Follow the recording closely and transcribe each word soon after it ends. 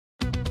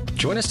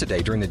Join us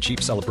today during the Jeep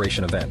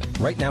Celebration event.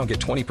 Right now, get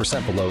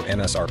 20% below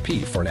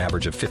MSRP for an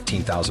average of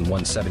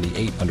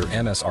 $15,178 under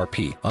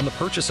MSRP on the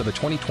purchase of a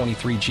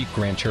 2023 Jeep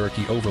Grand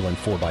Cherokee Overland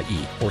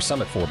 4xE or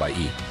Summit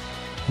 4xE.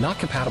 Not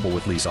compatible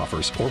with lease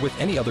offers or with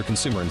any other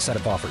consumer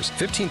incentive offers.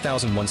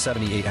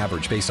 $15,178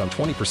 average based on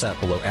 20%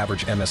 below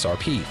average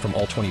MSRP from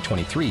all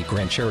 2023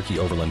 Grand Cherokee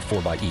Overland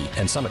 4xE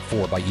and Summit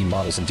 4xE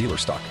models in dealer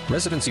stock.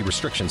 Residency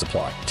restrictions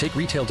apply. Take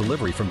retail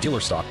delivery from dealer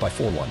stock by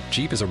 4/1.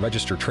 Jeep is a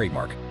registered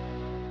trademark.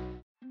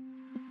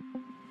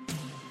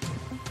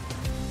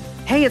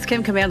 Hey, it's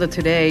Kim Komando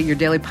Today, your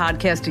daily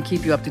podcast to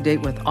keep you up to date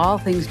with all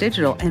things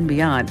digital and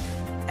beyond.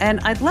 And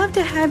I'd love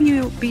to have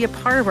you be a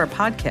part of our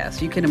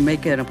podcast. You can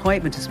make an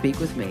appointment to speak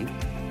with me.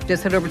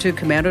 Just head over to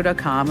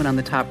komando.com, and on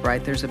the top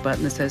right, there's a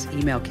button that says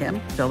Email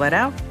Kim. Fill that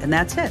out, and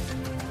that's it.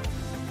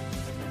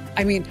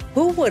 I mean,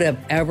 who would have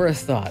ever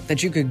thought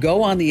that you could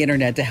go on the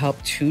internet to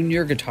help tune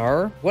your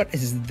guitar? What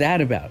is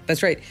that about?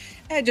 That's right.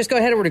 Just go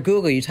ahead over to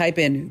Google. You type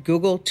in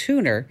Google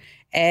Tuner,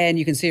 and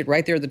you can see it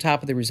right there at the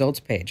top of the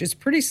results page. It's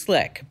pretty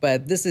slick,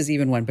 but this is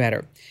even one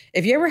better.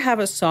 If you ever have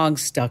a song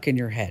stuck in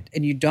your head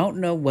and you don't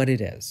know what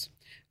it is,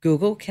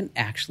 Google can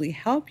actually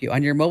help you.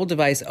 On your mobile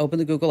device, open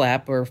the Google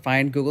app or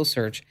find Google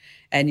search,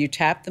 and you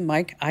tap the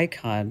mic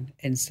icon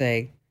and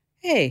say,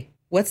 hey,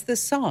 what's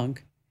this song?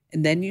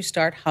 And then you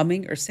start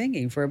humming or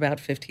singing for about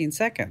 15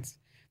 seconds.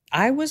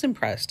 I was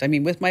impressed. I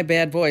mean, with my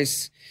bad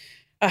voice,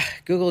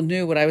 Google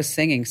knew what I was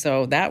singing,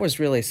 so that was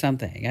really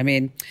something. I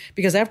mean,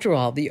 because after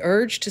all, the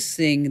urge to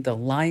sing The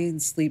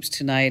Lion Sleeps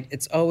Tonight,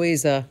 it's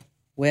always a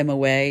whim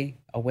away,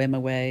 a whim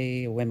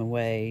away, a whim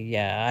away.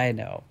 Yeah, I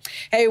know.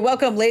 Hey,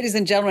 welcome, ladies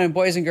and gentlemen,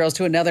 boys and girls,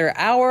 to another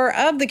hour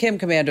of the Kim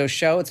Komando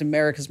Show. It's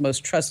America's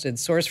most trusted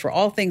source for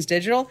all things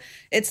digital.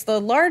 It's the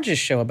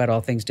largest show about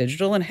all things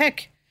digital, and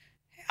heck,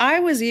 I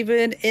was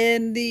even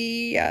in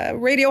the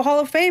Radio Hall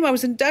of Fame. I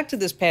was inducted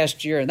this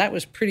past year, and that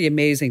was pretty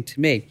amazing to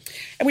me.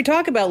 And we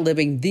talk about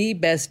living the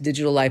best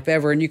digital life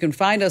ever, and you can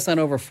find us on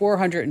over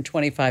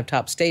 425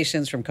 top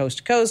stations from coast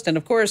to coast. And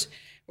of course,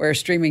 we're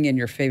streaming in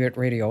your favorite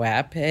radio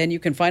app. And you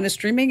can find us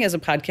streaming as a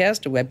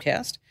podcast, a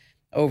webcast,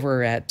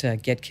 over at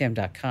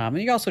getkim.com.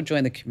 And you also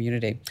join the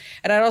community.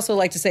 And I'd also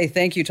like to say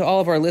thank you to all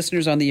of our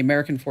listeners on the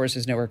American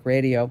Forces Network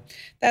Radio.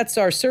 That's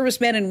our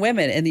servicemen and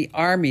women in the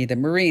Army, the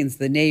Marines,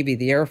 the Navy,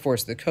 the Air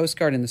Force, the Coast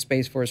Guard, and the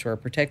Space Force who are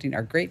protecting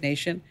our great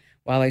nation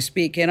while I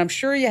speak. And I'm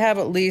sure you have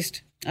at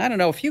least,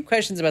 a few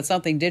questions about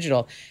something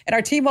digital. And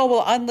our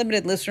T-Mobile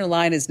Unlimited listener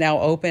line is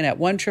now open at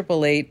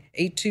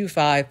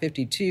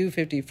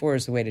 1-888-825-5254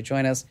 is the way to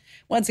join us.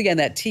 Once again,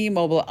 that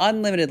T-Mobile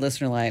Unlimited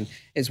listener line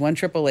is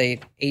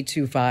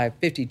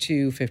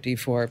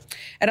 1-888-825-5254.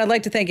 And I'd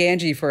like to thank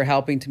Angie for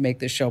helping to make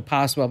this show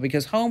possible,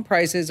 because home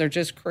prices are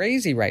just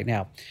crazy right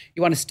now.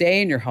 You want to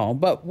stay in your home,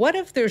 but what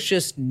if there's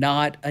just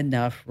not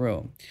enough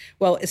room?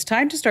 Well, it's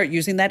time to start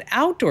using that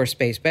outdoor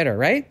space better,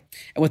 right?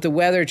 And with the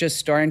weather just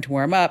starting to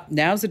warm up,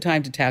 now's the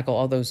time to tackle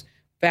all those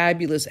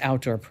fabulous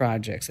outdoor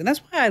projects. And that's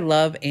why I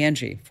love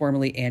Angie,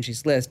 formerly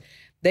Angie's List.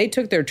 They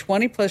took their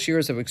 20 plus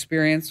years of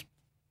experience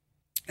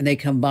and they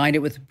combined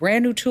it with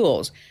brand new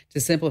tools to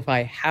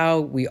simplify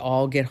how we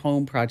all get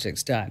home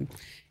projects done.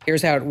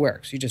 Here's how it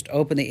works. You just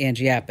open the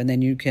Angie app, and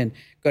then you can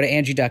go to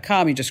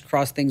Angie.com. You just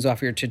cross things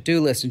off your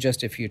to-do list in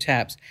just a few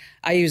taps.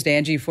 I used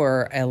Angie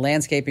for a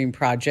landscaping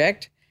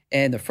project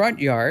in the front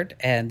yard,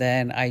 and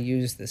then I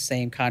used the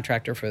same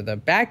contractor for the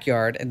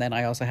backyard, and then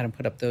I also had him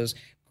put up those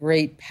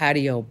great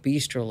patio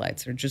bistro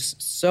lights. They're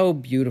just so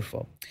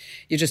beautiful.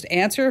 You just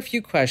answer a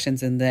few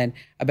questions and then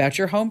about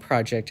your home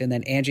project, and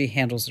then Angie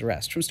handles the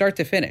rest. From start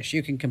to finish,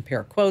 you can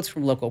compare quotes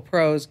from local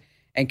pros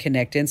and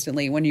connect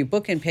instantly. When you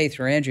book and pay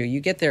through Angie, you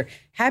get their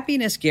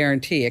happiness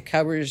guarantee. It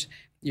covers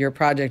your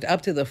project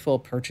up to the full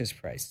purchase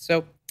price.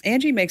 So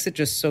Angie makes it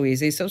just so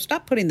easy. So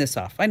stop putting this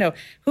off. I know,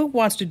 who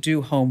wants to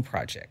do home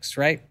projects,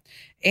 right?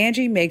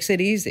 Angie makes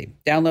it easy.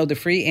 Download the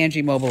free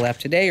Angie mobile app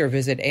today or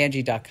visit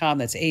Angie.com.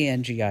 That's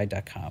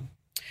ANGI.com.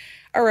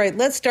 All right,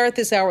 let's start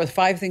this hour with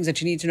 5 things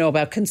that you need to know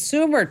about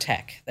consumer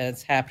tech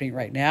that's happening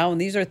right now. And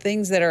these are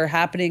things that are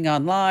happening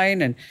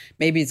online, and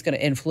maybe it's going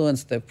to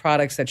influence the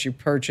products that you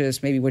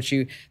purchase, maybe what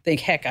you think,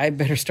 heck, I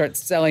better start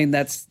selling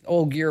that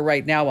old gear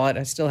right now while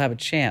I still have a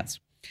chance.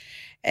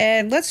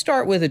 And let's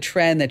start with a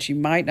trend that you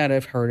might not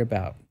have heard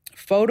about.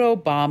 Photo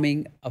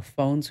bombing a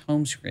phone's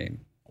home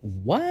screen.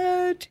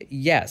 What?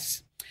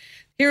 Yes.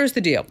 Here's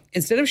the deal.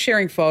 Instead of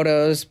sharing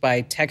photos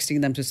by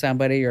texting them to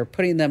somebody or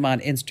putting them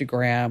on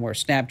Instagram or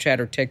Snapchat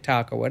or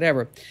TikTok or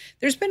whatever,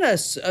 there's been a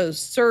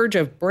surge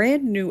of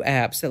brand new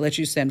apps that let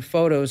you send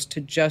photos to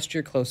just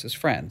your closest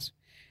friends.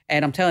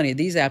 And I'm telling you,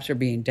 these apps are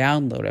being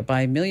downloaded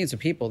by millions of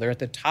people. They're at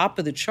the top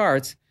of the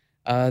charts,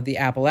 the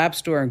Apple App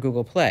Store and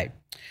Google Play.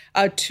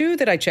 2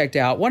 that I checked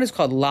out, one is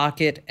called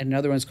Locket and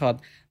another one's called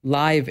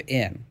Live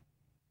In.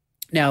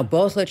 Now,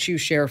 both let you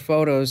share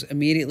photos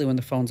immediately when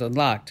the phone's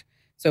unlocked,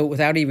 so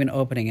without even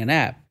opening an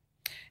app.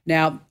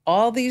 Now,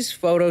 all these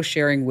photo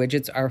sharing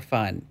widgets are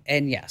fun.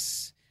 And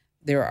yes,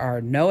 there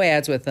are no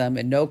ads with them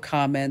and no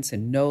comments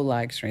and no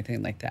likes or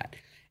anything like that.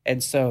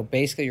 And so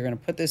basically you're going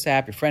to put this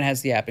app, your friend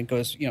has the app and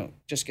goes,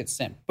 just gets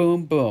sent.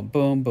 Boom, boom,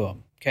 boom,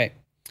 boom. Okay.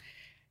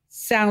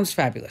 Sounds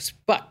fabulous,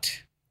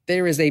 but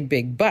there is a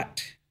big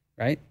but,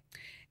 right?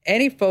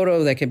 Any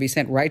photo that can be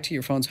sent right to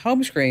your phone's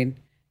home screen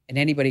and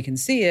anybody can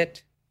see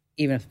it,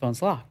 even if the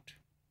phone's locked.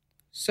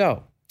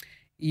 So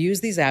use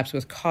these apps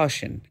with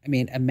caution. I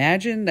mean,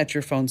 imagine that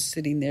your phone's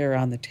sitting there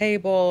on the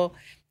table.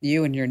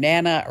 You and your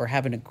Nana are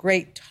having a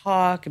great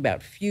talk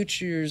about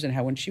futures and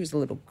how when she was a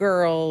little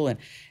girl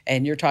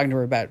and you're talking to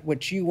her about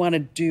what you want to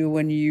do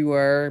when you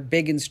are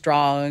big and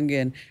strong.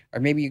 Or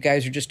maybe you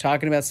guys are just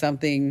talking about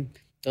something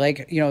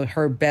like,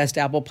 her best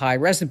apple pie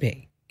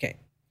recipe. Okay.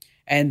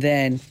 And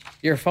then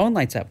your phone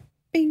lights up.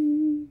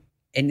 Bing.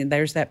 And then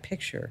there's that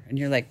picture. And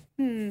you're like,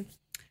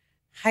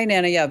 hi,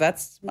 Nana. Yeah,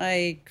 that's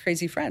my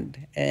crazy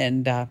friend.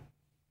 And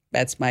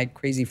that's my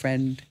crazy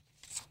friend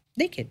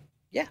naked.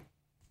 Yeah.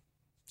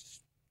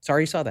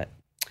 Sorry you saw that.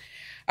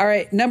 All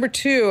right. Number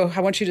 2,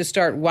 I want you to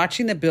start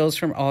watching the bills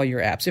from all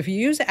your apps. If you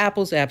use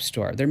Apple's App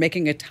Store, they're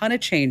making a ton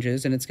of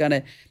changes and it's going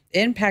to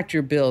impact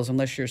your bills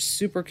unless you're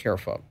super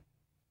careful.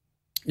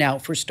 Now,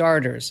 for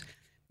starters,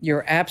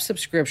 your app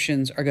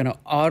subscriptions are going to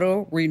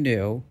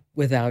auto-renew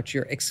without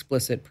your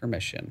explicit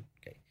permission.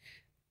 Okay.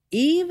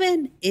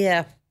 Even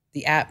if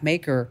the app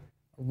maker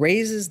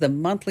raises the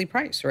monthly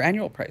price or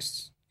annual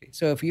price. Okay.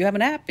 So if you have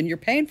an app and you're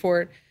paying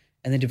for it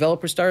and the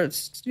developer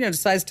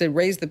decides to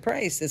raise the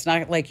price, it's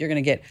not like you're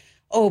going to get,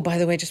 oh, by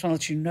the way, just want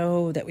to let you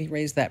know that we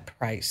raised that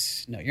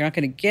price. No, you're not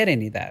going to get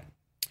any of that.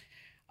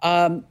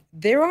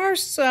 There are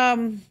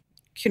some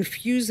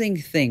confusing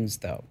things,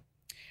 though.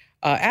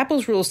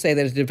 Apple's rules say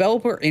that if a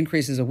developer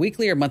increases a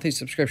weekly or monthly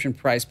subscription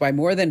price by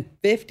more than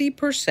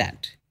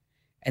 50%,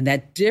 and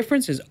that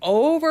difference is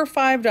over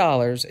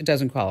 $5, it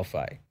doesn't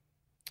qualify.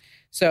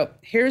 So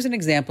here's an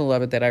example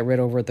of it that I read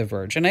over at The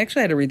Verge. And I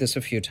actually had to read this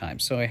a few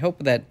times, so I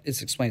hope that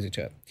this explains it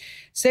to it.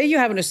 Say you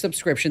have a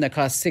subscription that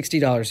costs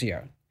 $60 a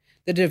year.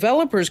 The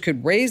developers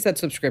could raise that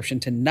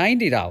subscription to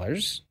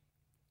 $90,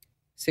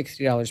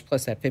 $60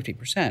 plus that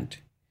 50%,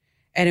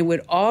 and it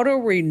would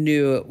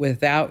auto-renew it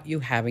without you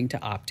having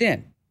to opt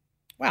in.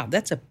 Wow,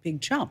 that's a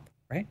big jump,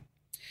 right?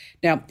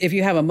 Now, if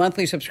you have a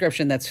monthly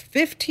subscription that's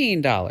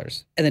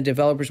 $15 and the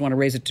developers want to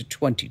raise it to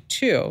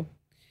 $22,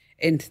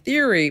 in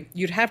theory,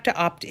 you'd have to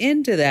opt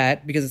into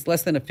that because it's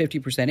less than a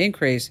 50%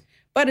 increase,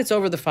 but it's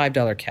over the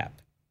 $5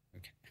 cap.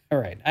 Okay. All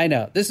right, I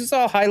know. This is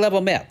all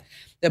high-level math.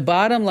 The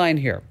bottom line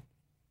here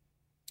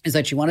is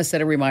that you want to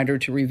set a reminder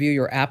to review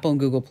your Apple and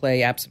Google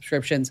Play app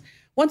subscriptions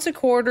once a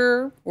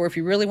quarter, or if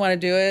you really want to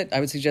do it, I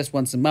would suggest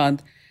once a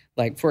month.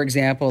 Like, for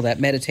example,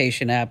 that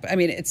meditation app. I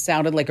mean, it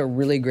sounded like a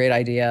really great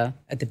idea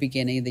at the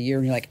beginning of the year.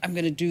 And you're like, I'm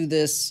going to do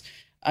this.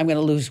 I'm going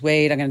to lose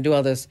weight. I'm going to do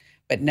all this.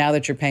 But now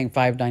that you're paying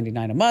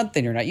 $5.99 a month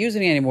and you're not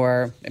using it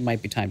anymore, it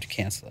might be time to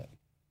cancel it.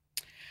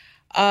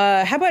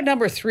 How about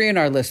number 3 on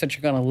our list that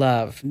you're going to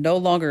love? No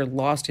longer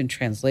lost in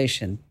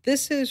translation.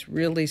 This is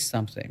really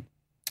something.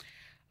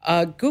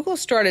 Google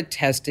started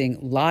testing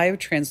live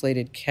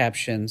translated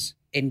captions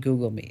in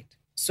Google Meet.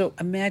 So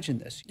imagine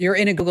this. You're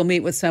in a Google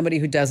Meet with somebody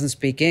who doesn't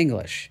speak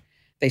English.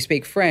 They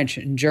speak French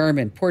and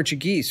German,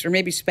 Portuguese, or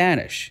maybe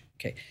Spanish.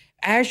 Okay.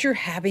 As you're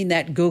having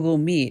that Google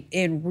Meet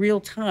in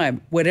real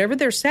time, whatever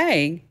they're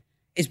saying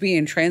is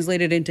being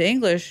translated into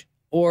English,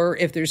 or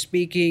if they're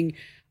speaking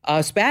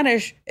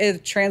Spanish,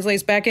 it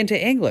translates back into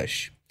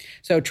English.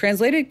 So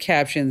translated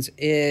captions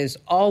is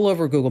all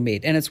over Google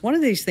Meet. And it's one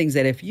of these things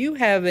that if you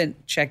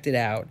haven't checked it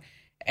out,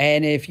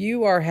 and if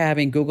you are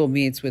having Google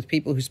Meets with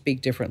people who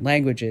speak different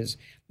languages,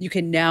 you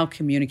can now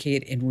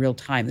communicate in real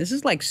time. This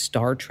is like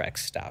Star Trek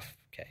stuff,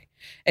 okay?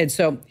 And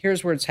so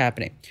here's where it's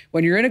happening.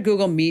 When you're in a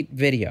Google Meet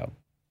video,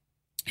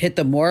 hit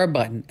the More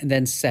button and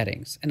then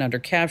Settings. And under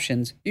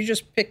Captions, you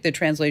just pick the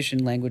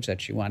translation language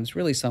that you want. It's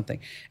really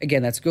something.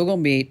 Again, that's Google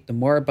Meet, the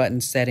More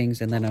button,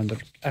 Settings, and then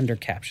under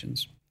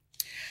Captions.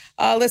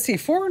 Let's see,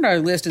 4 on our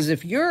list is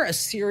if you're a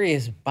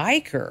serious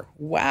biker.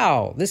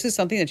 Wow, this is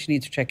something that you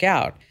need to check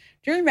out.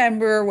 Do you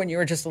remember when you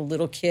were just a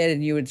little kid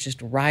and you would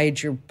just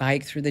ride your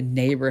bike through the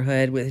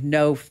neighborhood with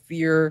no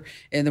fear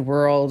in the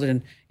world?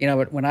 And,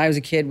 but when I was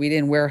a kid, we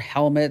didn't wear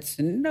helmets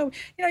and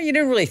you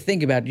didn't really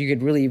think about it. You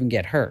could really even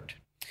get hurt.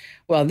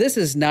 Well, this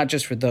is not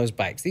just for those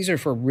bikes. These are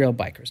for real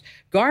bikers.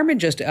 Garmin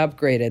just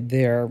upgraded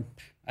their,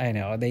 I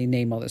know, they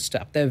name all this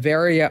stuff, the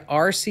Varia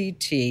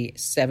RCT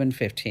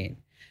 715.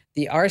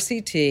 The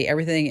RCT,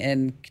 everything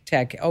in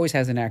tech always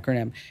has an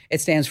acronym. It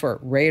stands for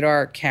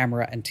radar,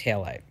 camera, and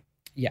taillight.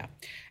 Yeah.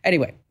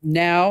 Anyway,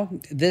 now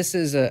this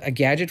is a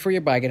gadget for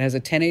your bike. It has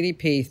a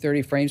 1080p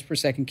 30 frames per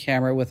second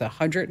camera with a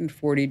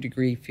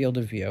 140-degree field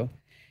of view.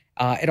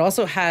 It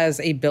also has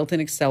a built-in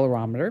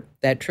accelerometer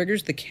that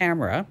triggers the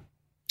camera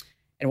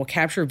and will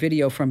capture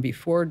video from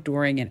before,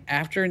 during, and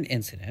after an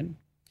incident.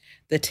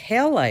 The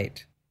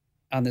taillight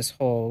on this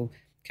whole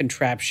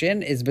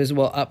contraption is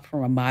visible up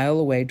from a mile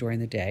away during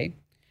the day.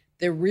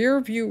 The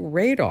rear view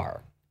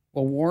radar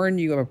will warn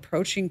you of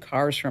approaching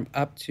cars from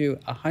up to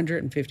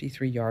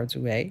 153 yards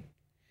away.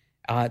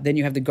 Then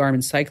you have the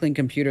Garmin cycling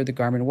computer, the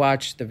Garmin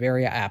watch, the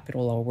Varia app.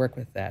 It'll all work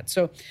with that.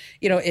 So,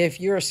 if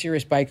you're a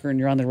serious biker and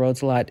you're on the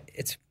roads a lot,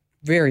 it's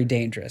very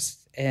dangerous.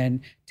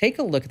 And take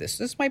a look at this.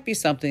 This might be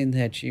something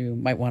that you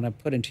might want to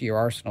put into your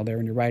arsenal there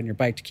when you're riding your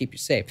bike to keep you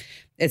safe.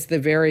 It's the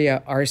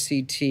Varia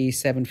RCT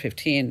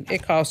 715.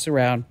 It costs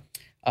around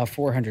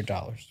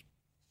 $400.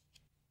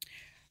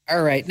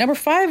 All right, number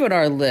 5 on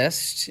our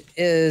list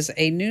is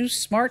a new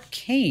smart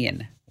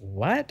cane.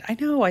 What? I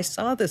know, I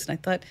saw this and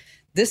I thought,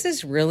 this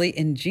is really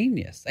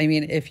ingenious. I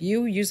mean, if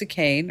you use a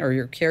cane or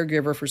you're a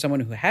caregiver for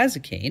someone who has a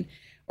cane,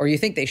 or you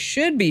think they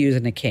should be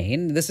using a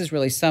cane, this is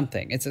really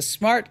something. It's a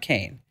smart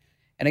cane.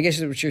 And I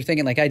guess what you're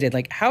thinking, like I did,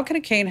 like, how can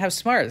a cane have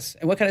smarts?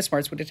 And what kind of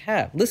smarts would it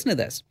have? Listen to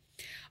this.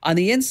 On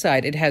the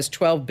inside, it has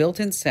 12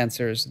 built-in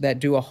sensors that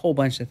do a whole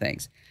bunch of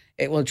things.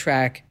 It will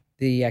track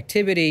the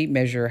activity,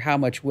 measure how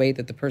much weight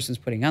that the person's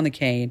putting on the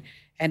cane,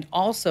 and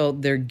also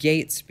their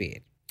gait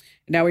speed.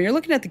 Now, when you're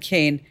looking at the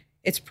cane,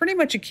 it's pretty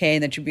much a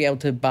cane that you'd be able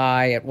to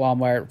buy at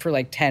Walmart for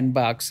like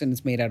 $10, and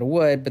it's made out of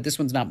wood, but this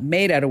one's not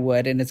made out of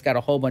wood, and it's got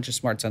a whole bunch of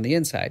smarts on the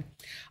inside.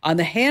 On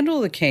the handle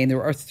of the cane,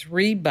 there are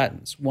 3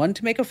 buttons. One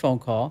to make a phone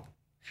call.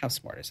 How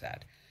smart is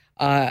that?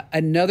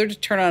 Another to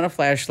turn on a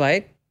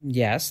flashlight.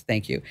 Yes,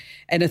 thank you.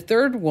 And a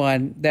third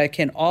one that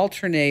can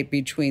alternate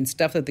between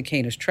stuff that the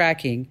cane is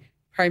tracking,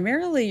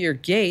 primarily your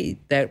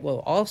gait, that will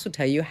also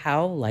tell you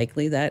how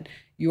likely that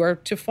you are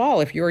to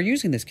fall if you are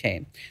using this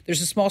cane.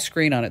 There's a small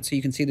screen on it so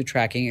you can see the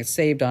tracking. It's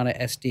saved on a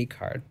SD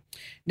card.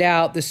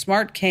 Now, the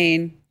smart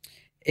cane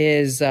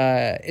is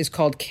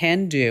called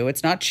Can Do.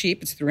 It's not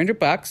cheap. It's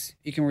 $300.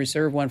 You can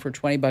reserve one for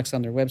 $20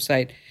 on their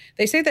website.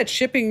 They say that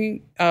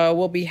shipping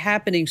will be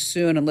happening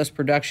soon unless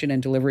production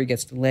and delivery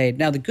gets delayed.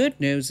 Now, the good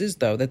news is,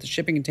 though, that the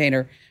shipping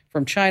container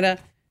from China,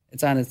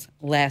 it's on its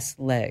last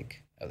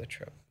leg of the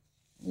trip.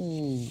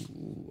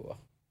 Ooh,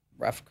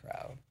 rough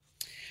crowd.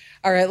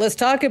 All right, let's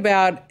talk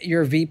about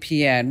your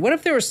VPN. What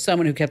if there was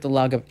someone who kept a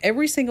log of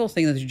every single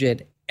thing that you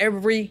did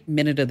every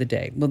minute of the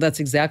day? Well, that's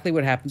exactly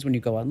what happens when you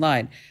go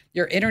online.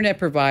 Your internet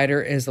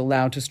provider is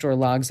allowed to store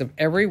logs of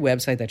every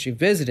website that you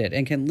visited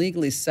and can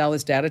legally sell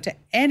this data to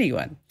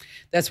anyone.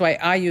 That's why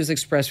I use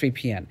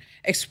ExpressVPN.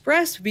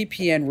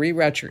 ExpressVPN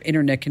reroutes your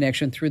internet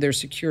connection through their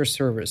secure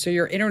servers, so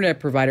your internet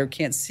provider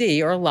can't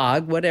see or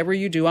log whatever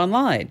you do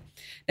online.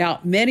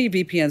 Now, many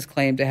VPNs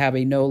claim to have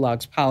a no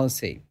logs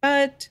policy,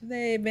 but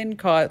they've been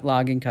caught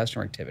logging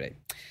customer activity.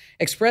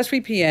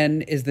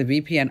 ExpressVPN is the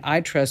VPN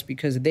I trust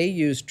because they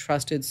use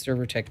trusted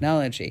server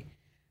technology.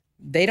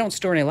 They don't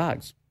store any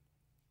logs.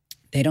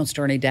 They don't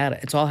store any data.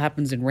 It all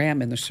happens in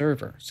RAM in the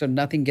server, so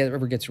nothing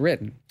ever gets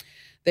written.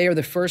 They are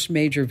the first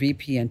major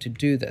VPN to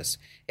do this.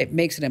 It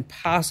makes it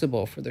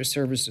impossible for their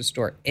servers to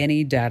store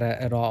any data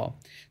at all.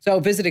 So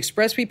visit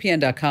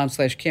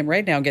expressvpn.com/Kim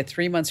right now and get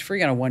 3 months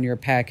free on a 1-year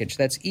package.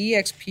 That's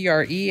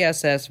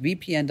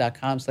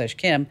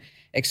expressvpn.com/Kim,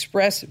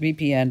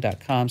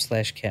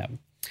 expressvpn.com/Kim.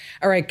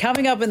 All right,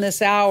 coming up in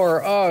this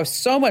hour,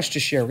 so much to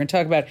share. We're going to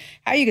talk about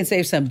how you can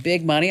save some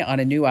big money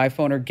on a new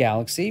iPhone or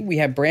Galaxy. We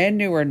have brand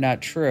new or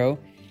not true.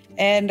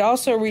 And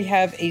also we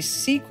have a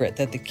secret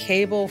that the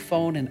cable,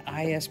 phone, and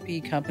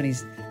ISP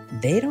companies,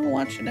 they don't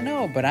want you to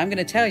know. But I'm going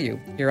to tell you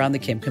here on the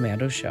Kim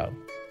Komando Show.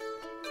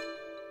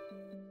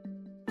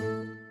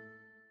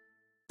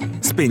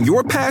 Spin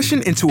your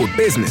passion into a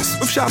business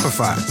with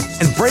Shopify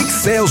and break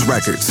sales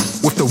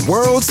records with the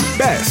world's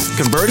best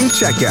converting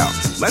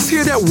checkout. Let's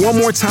hear that one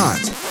more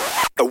time.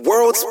 The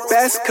world's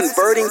best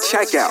converting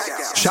checkout.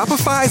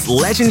 Shopify's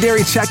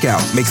legendary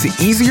checkout makes it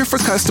easier for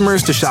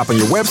customers to shop on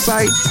your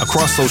website,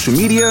 across social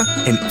media,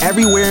 and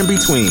everywhere in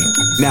between.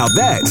 Now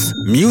that's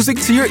music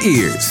to your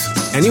ears.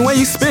 Any way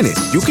you spin it,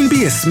 you can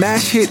be a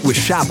smash hit with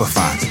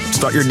Shopify.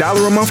 Start your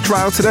 $1 a month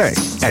trial today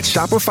at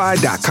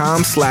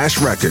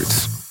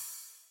shopify.com/records.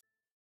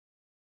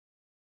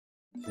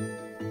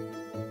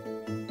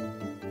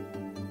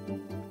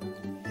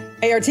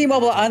 Hey, our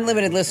T-Mobile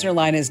Unlimited listener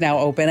line is now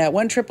open at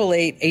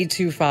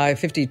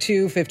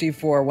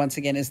 1-888-825-5254. Once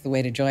again, is the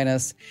way to join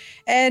us.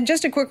 And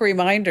just a quick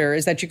reminder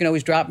is that you can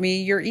always drop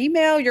me your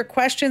email, your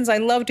questions. I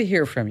love to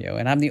hear from you.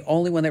 And I'm the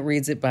only one that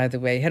reads it, by the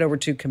way. Head over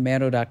to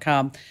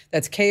komando.com.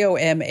 That's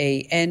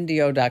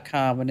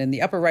KOMANDO.com. And in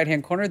the upper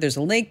right-hand corner, there's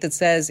a link that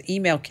says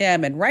Email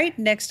Kim. And right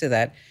next to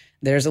that,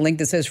 there's a link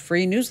that says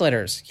Free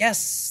Newsletters.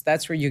 Yes,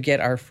 that's where you get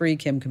our free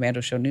Kim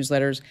Komando Show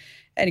newsletters.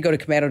 And you go to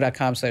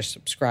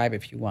komando.com/subscribe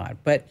if you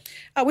want. But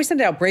we send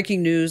out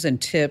breaking news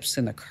and tips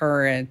in the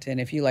current.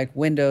 And if you like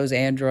Windows,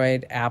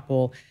 Android,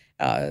 Apple,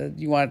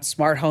 you want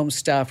smart home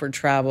stuff or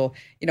travel,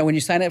 when you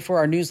sign up for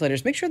our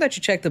newsletters, make sure that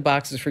you check the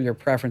boxes for your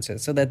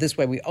preferences so that this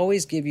way we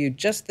always give you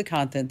just the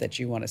content that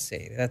you want to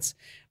see. That's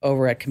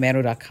over at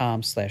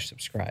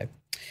komando.com/subscribe.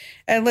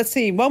 And let's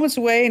see, moments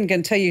away and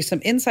going to tell you some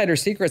insider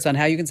secrets on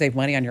how you can save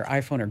money on your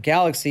iPhone or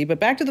Galaxy.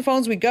 But back to the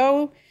phones we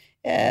go.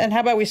 And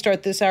how about we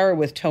start this hour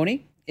with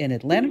Tony in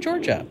Atlanta,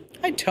 Georgia.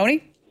 Hi,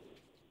 Tony.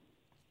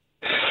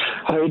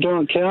 How you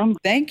doing, Kim?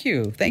 Thank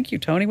you,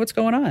 Tony. What's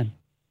going on?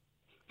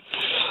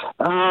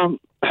 I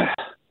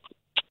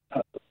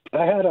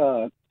had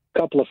a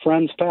couple of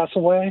friends pass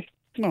away,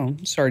 Oh,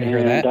 sorry to hear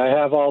And that. I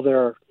have all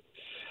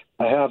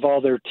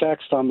their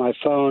text on my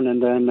phone,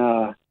 and then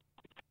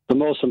the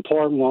most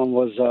important one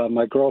was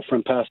my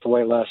girlfriend passed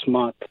away last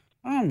month.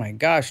 Oh my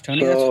gosh,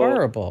 Tony, that's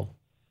horrible.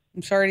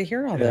 I'm sorry to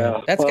hear all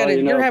that. That's well,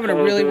 you're having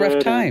a really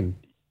rough time.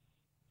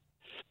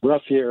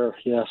 Rough year,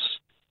 yes.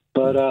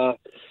 But I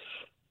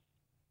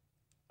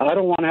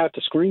don't want to have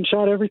to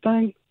screenshot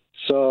everything,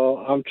 so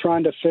I'm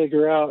trying to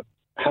figure out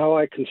how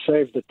I can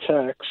save the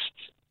text.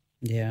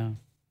 Yeah.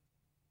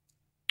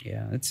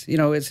 Yeah, it's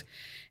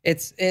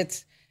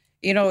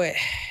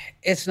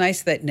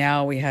nice that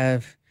now we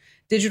have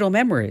digital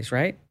memories,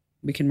 right?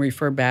 We can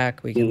refer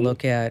back, we can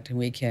look at, and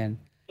we can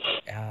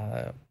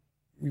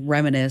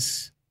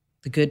reminisce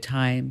the good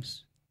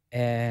times,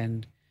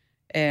 and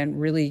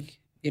really,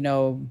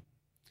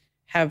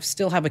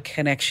 still have a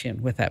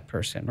connection with that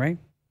person, right?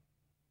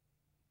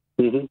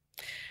 Mm-hmm.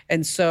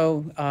 And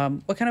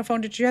so, what kind of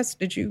phone did you have?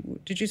 Did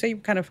you say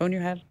what kind of phone you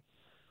had?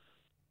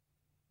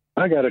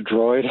 I got a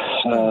Droid,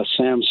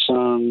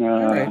 Samsung.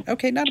 All right.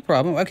 Okay, not a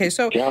problem. Okay,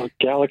 so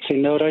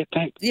Galaxy Note, I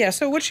think. Yeah.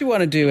 So what you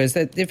want to do is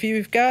that if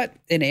you've got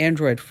an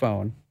Android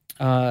phone,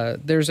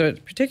 there's a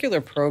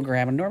particular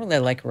program, and normally I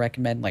like to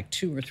recommend like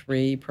 2 or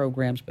 3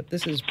 programs, but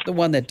this is the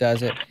one that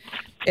does it.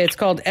 It's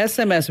called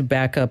SMS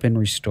Backup and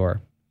Restore.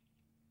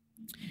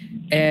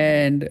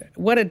 And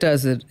what it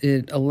does,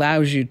 it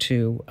allows you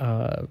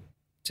to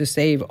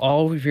save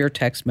all of your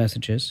text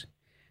messages.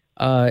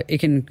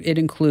 It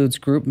includes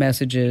group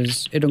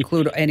messages. It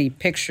includes any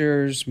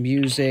pictures,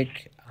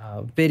 music,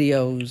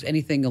 videos,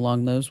 anything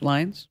along those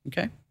lines.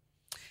 Okay.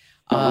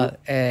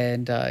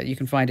 And you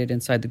can find it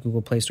inside the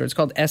Google Play Store. It's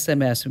called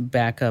SMS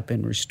Backup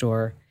and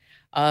Restore.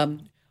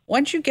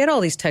 Once you get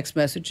all these text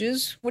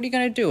messages, what are you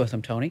going to do with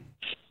them, Tony?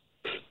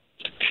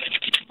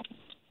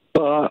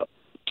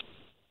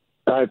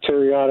 I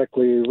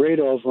periodically read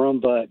over them,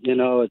 but,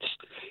 it's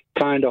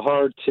kind of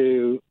hard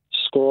to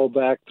scroll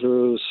back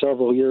through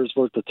several years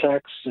worth of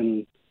text,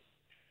 and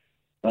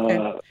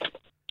Well,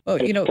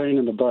 it's a pain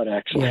in the butt,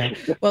 actually.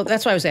 Yeah. Well,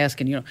 that's why I was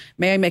asking,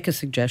 may I make a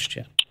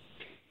suggestion?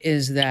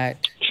 Is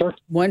that Sure.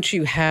 Once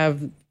you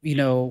have,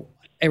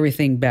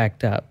 everything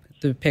backed up,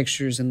 the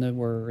pictures and the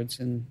words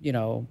and,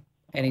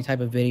 any type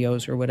of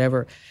videos or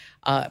whatever,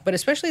 but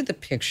especially the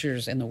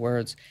pictures and the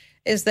words,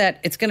 is that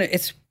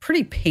it's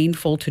pretty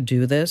painful to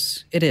do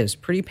this. It is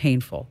pretty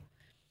painful.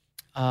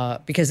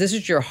 Because this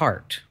is your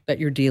heart that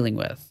you're dealing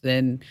with,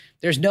 and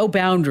there's no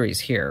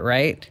boundaries here,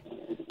 right?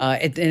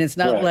 And it's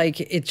not like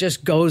it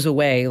just goes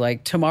away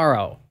like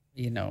tomorrow,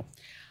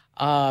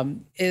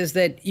 is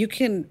that you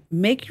can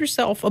make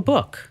yourself a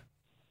book,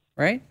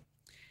 right?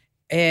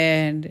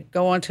 And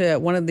go onto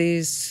one of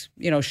these,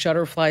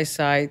 Shutterfly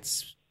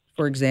sites,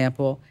 for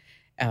example.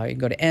 You can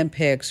go to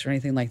MPix or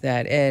anything like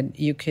that, and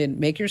you can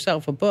make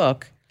yourself a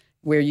book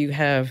where you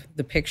have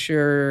the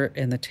picture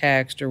and the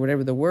text or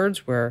whatever the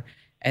words were.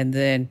 And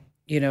then,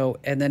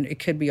 and then it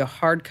could be a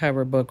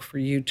hardcover book for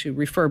you to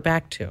refer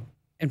back to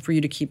and for you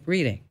to keep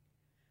reading.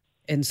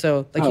 And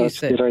so, like you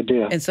said, that's a good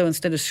idea. And so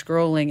instead of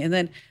scrolling, and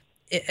then,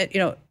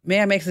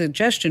 may I make a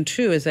suggestion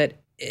too, is that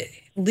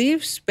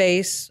leave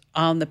space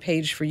on the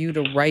page for you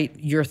to write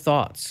your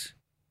thoughts,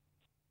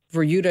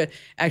 for you to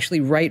actually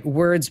write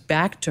words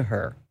back to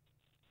her.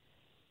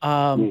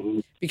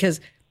 Because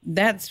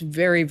that's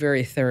very,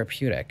 very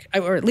therapeutic,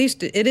 or at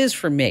least it is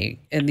for me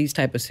in these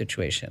type of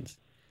situations.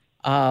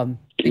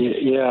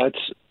 Yeah,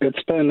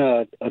 it's been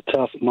a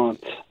tough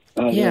month.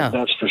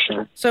 That's for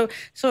sure. So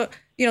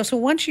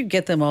once you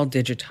get them all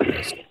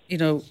digitized,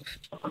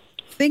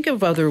 think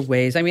of other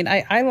ways. I mean,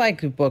 I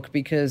like a book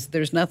because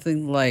there's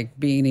nothing like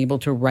being able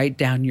to write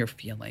down your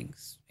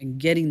feelings and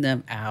getting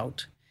them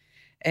out.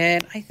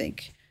 And I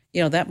think,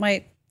 that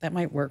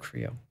might work for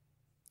you.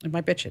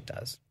 I bet you it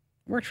does.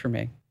 It worked for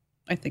me.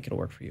 I think it'll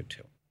work for you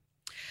too.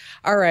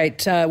 All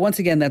right. Once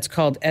again, that's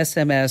called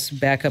SMS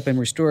Backup and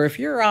Restore. If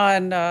you're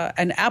on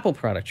an Apple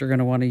product, you're going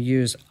to want to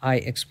use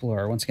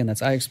iExplorer. Once again,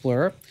 that's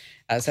iExplorer.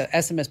 So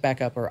SMS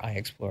Backup or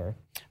iExplorer.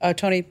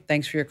 Tony,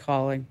 thanks for your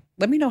calling.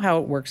 Let me know how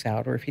it works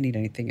out or if you need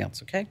anything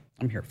else, okay?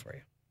 I'm here for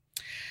you.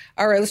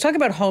 All right, let's talk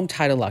about Home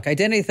Title Lock.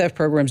 Identity theft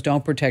programs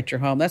don't protect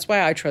your home. That's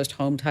why I trust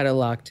Home Title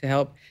Lock to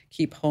help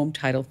keep home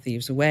title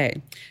thieves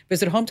away.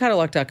 Visit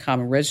HometitleLock.com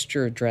and register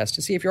your address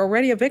to see if you're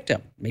already a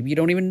victim. Maybe you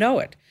don't even know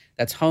it.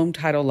 That's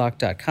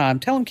HometitleLock.com.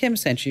 Tell them Kim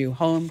sent you,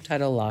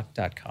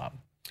 HometitleLock.com.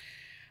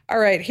 All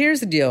right, here's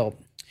the deal.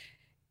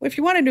 If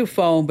you want a new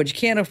phone, but you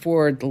can't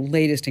afford the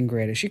latest and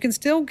greatest, you can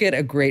still get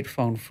a great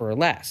phone for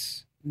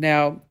less.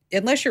 Now,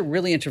 unless you're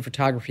really into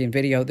photography and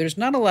video, there's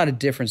not a lot of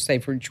difference, say,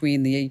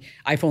 between the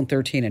iPhone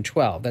 13 and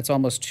 12. That's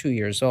almost 2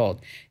 years old.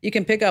 You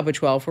can pick up a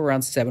 12 for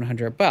around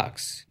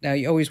 $700. Now,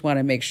 you always want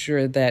to make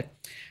sure that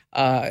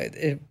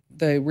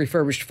the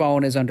refurbished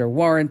phone is under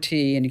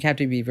warranty, and you have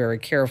to be very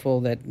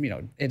careful that,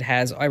 it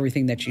has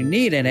everything that you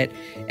need in it.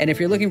 And if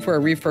you're looking for a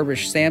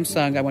refurbished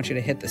Samsung, I want you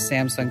to hit the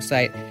Samsung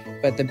site.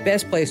 But the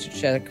best place to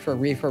check for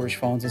refurbished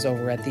phones is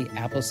over at the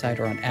Apple site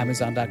or on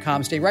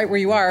Amazon.com. Stay right where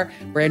you are.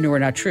 Brand New or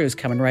Not True is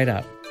coming right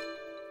up.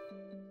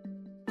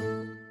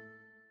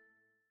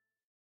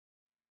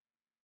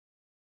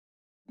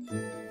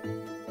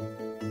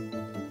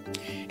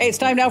 Hey, it's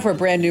time now for a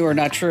brand new or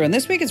not true. And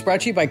this week it's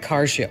brought to you by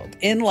CarShield.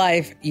 In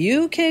life,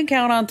 you can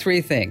count on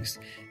three things: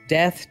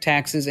 death,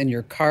 taxes, and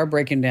your car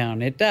breaking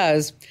down. It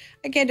does.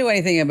 I can't do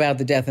anything about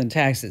the death and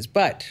taxes,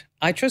 but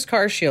I trust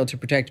CarShield to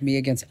protect me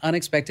against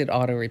unexpected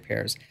auto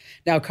repairs.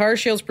 Now,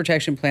 CarShield's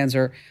protection plans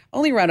are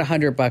only around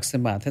 $100 a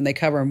month, and they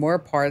cover more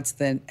parts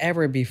than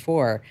ever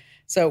before.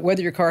 So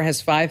whether your car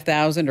has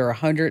 5,000 or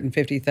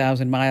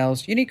 150,000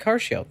 miles, you need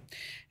CarShield.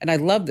 And I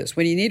love this.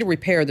 When you need a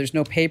repair, there's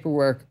no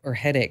paperwork or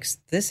headaches.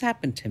 This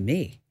happened to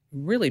me.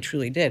 Really,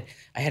 truly did.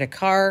 I had a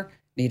car,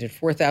 needed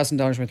 $4,000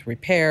 worth of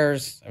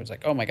repairs. I was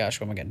like, oh my gosh,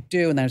 what am I going to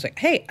do? And then I was like,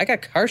 hey, I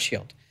got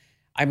CarShield.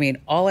 I mean,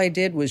 all I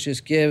did was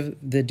just give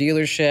the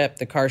dealership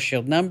the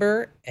CarShield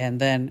number, and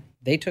then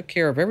they took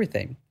care of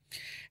everything.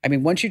 I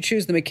mean, once you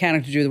choose the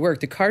mechanic to do the work,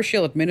 the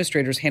CarShield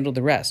administrators handle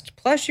the rest.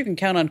 Plus, you can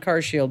count on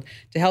CarShield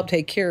to help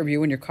take care of you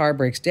when your car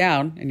breaks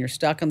down and you're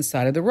stuck on the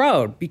side of the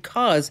road,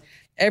 because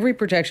every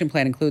protection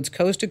plan includes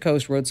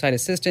coast-to-coast roadside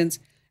assistance,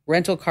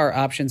 rental car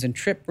options, and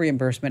trip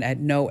reimbursement at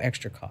no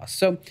extra cost.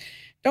 So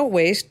don't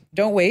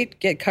wait.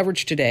 Get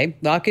coverage today.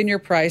 Lock in your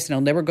price, and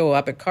it'll never go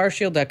up at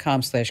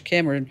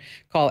carshield.com/Kim, or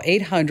call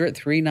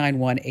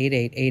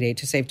 800-391-8888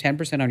 to save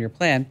 10% on your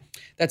plan.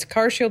 That's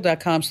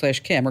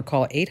carshield.com/Kim, or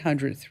call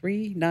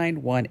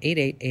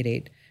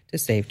 800-391-8888 to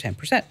save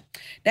 10%.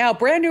 Now,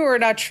 brand new or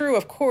not true,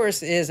 of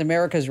course, is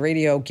America's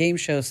radio game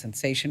show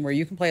sensation, where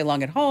you can play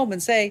along at home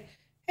and say,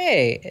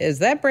 hey, is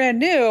that brand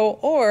new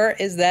or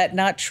is that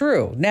not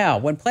true? Now,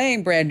 when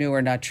playing brand new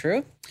or not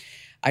true,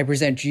 I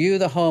present you,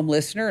 the home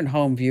listener and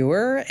home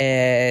viewer,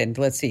 and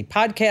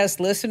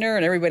podcast listener,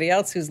 and everybody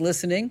else who's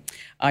listening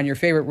on your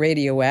favorite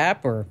radio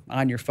app or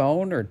on your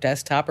phone or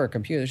desktop or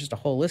computer. There's just a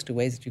whole list of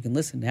ways that you can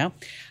listen now.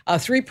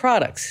 3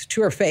 products.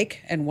 2 are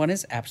fake, and 1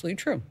 is absolutely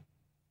true.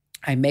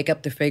 I make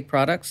up the fake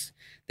products.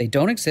 They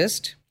don't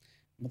exist,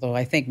 although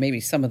I think maybe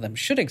some of them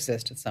should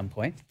exist at some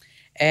point.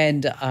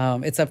 And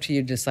it's up to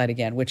you to decide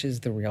again which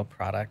is the real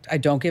product. I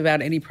don't give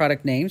out any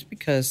product names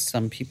because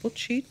some people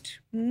cheat.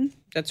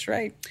 That's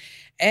right.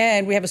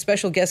 And we have a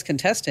special guest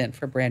contestant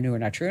for Brand New or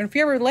Not True. And if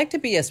you ever would like to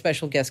be a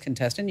special guest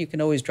contestant, you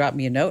can always drop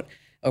me a note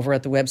over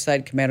at the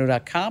website,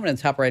 Komando.com. And in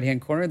the top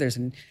right-hand corner, there's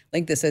a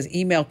link that says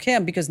Email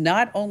Kim, because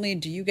not only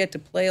do you get to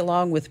play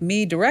along with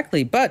me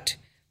directly, but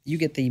you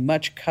get the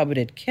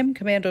much-coveted Kim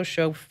Komando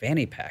Show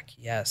Fanny Pack.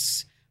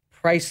 Yes,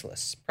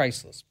 priceless.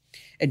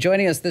 And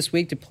joining us this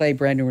week to play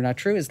Brand New or Not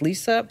True is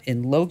Lisa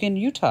in Logan,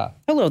 Utah.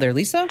 Hello there,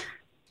 Lisa.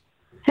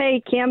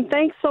 Hey, Kim,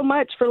 thanks so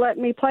much for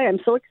letting me play.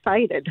 I'm so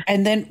excited.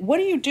 And then what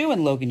do you do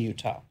in Logan,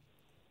 Utah?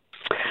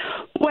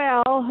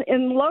 Well,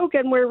 in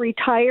Logan, we're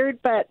retired,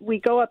 but we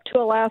go up to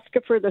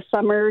Alaska for the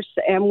summers,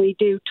 and we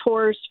do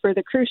tours for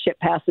the cruise ship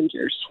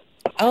passengers.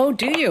 Oh,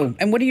 do you?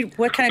 And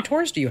what kind of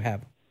tours do you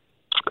have?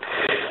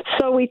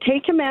 So we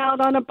take them out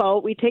on a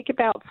boat. We take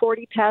about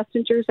 40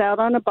 passengers out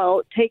on a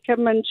boat, take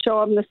them and show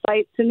them the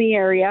sights in the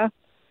area.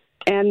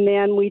 And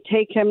then we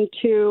take them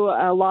to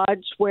a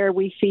lodge where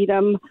we feed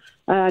them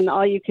an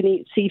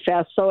all-you-can-eat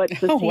seafest. So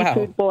it's a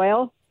seafood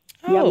boil.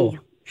 Oh, Yummy.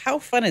 How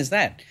fun is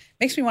that?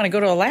 Makes me want to go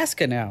to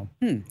Alaska now,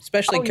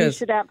 especially because you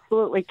should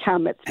absolutely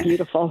come. It's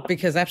beautiful.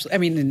 Because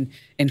in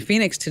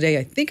Phoenix today,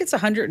 I think it's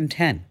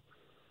 110.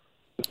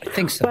 I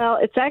think so. Well,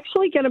 it's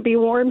actually going to be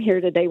warm here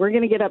today. We're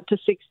going to get up to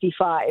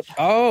 65.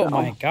 Oh,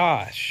 my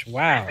gosh.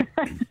 Wow.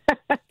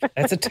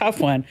 That's a tough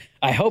one.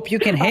 I hope you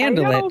can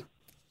handle it.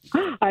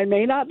 I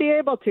may not be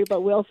able to,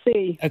 but we'll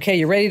see. Okay,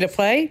 you ready to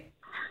play?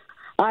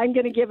 I'm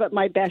going to give it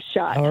my best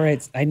shot. All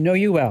right. I know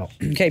you will.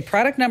 Okay,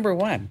 product number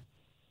 1.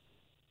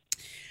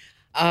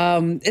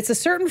 It's a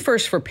certain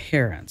first for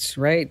parents,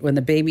 right? When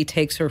the baby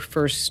takes her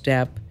first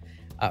step,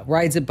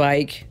 rides a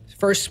bike,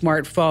 first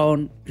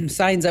smartphone,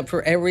 signs up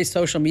for every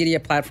social media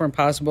platform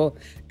possible,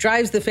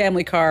 drives the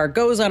family car,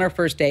 goes on her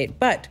first date.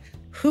 But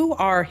who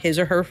are his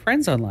or her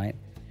friends online?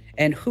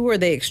 And who are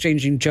they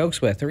exchanging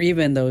jokes with, or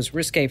even those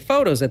risque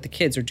photos that the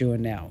kids are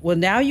doing now? Well,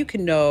 now you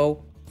can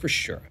know for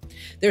sure.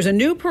 There's a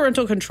new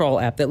parental control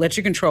app that lets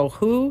you control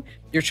who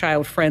your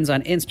child friends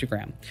on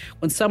Instagram.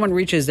 When someone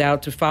reaches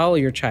out to follow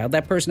your child,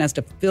 that person has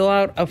to fill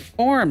out a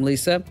form,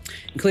 Lisa,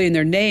 including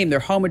their name, their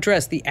home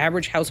address, the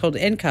average household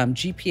income,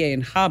 GPA,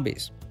 and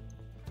hobbies.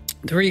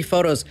 3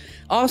 photos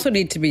also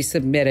need to be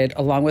submitted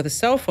along with a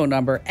cell phone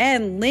number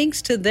and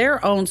links to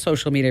their own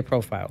social media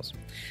profiles.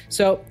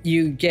 So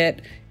you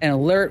get an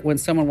alert when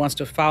someone wants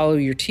to follow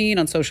your teen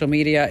on social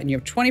media, and you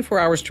have 24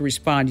 hours to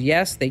respond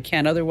yes, they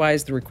can.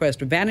 Otherwise, the request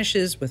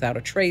vanishes without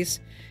a trace.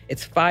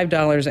 It's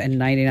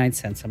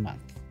 $5.99 a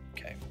month.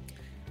 Okay.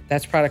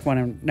 That's product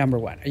number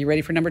 1. Are you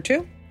ready for number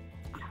 2?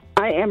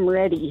 I am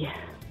ready.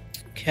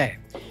 Okay.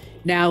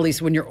 Now,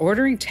 Lisa, when you're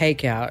ordering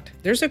takeout,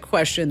 there's a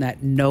question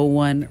that no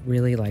one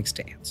really likes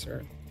to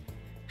answer.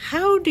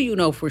 How do you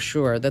know for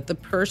sure that the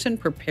person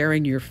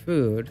preparing your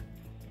food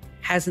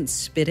hasn't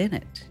spit in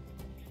it?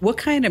 What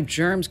kind of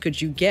germs could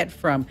you get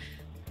from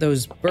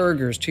those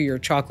burgers to your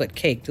chocolate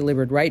cake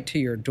delivered right to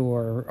your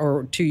door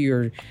or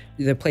to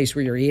the place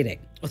where you're eating?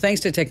 Well,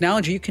 thanks to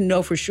technology, you can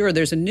know for sure.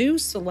 There's a new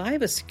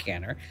saliva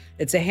scanner.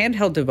 It's a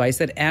handheld device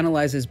that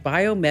analyzes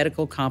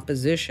biomedical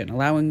composition,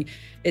 allowing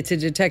it to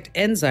detect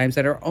enzymes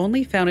that are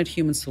only found in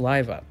human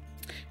saliva.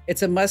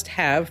 It's a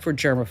must-have for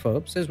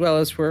germaphobes, as well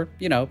as for,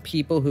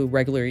 people who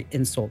regularly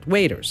insult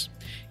waiters.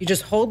 You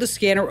just hold the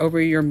scanner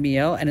over your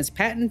meal, and its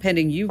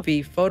patent-pending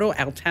UV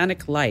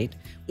photoaltanic light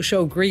will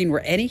show green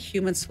where any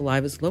human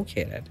saliva is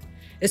located.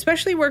 It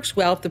especially works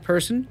well if the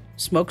person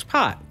smokes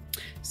pot.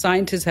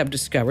 Scientists have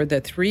discovered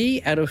that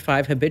 3 out of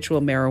 5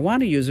 habitual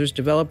marijuana users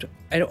developed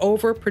an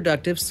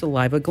overproductive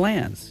saliva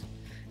glands.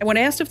 And when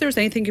asked if there's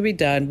anything can be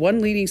done,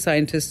 one leading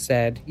scientist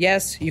said,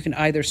 yes, you can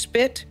either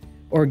spit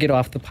or get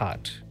off the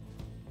pot.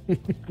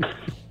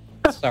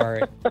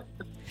 Sorry.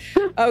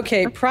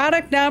 Okay,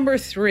 product number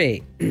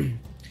 3.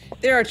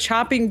 There are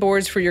chopping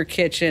boards for your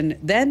kitchen.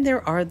 Then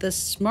there are the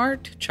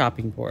smart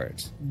chopping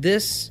boards.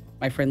 This,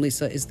 my friend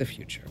Lisa, is the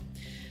future.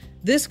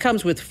 This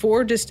comes with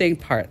 4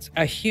 distinct parts: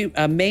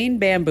 a main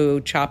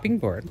bamboo chopping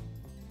board,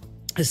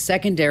 a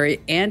secondary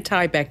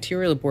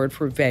antibacterial board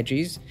for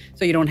veggies,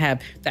 so you don't have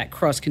that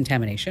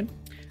cross-contamination,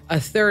 a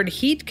third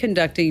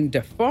heat-conducting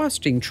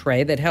defrosting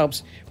tray that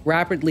helps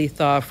rapidly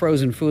thaw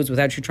frozen foods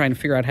without you trying to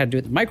figure out how to do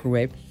it in the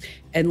microwave,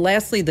 and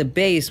lastly, the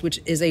base,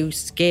 which is a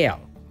scale.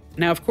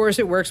 Now, of course,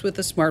 it works with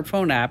the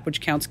smartphone app,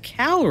 which counts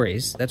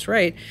calories, that's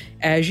right,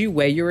 as you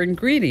weigh your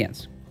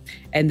ingredients.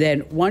 And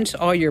then once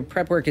all your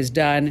prep work is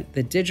done,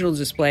 the digital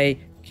display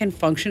can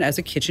function as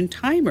a kitchen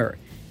timer.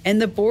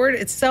 And the board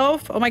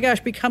itself, oh my gosh,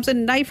 becomes a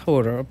knife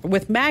holder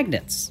with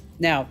magnets.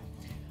 Now,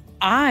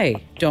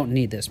 I don't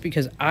need this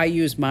because I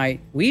use my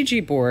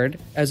Ouija board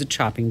as a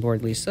chopping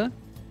board, Lisa.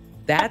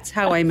 That's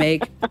how I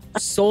make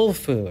soul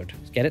food.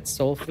 Get it?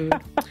 Soul food?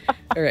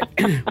 All right.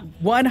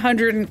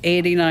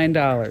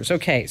 $189.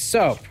 Okay,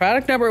 so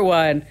product number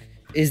 1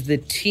 is the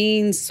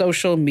teen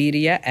social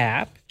media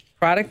app.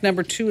 Product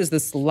number 2 is the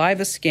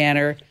saliva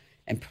scanner.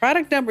 And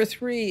product number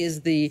 3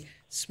 is the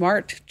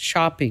smart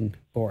chopping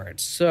board.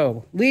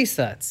 So,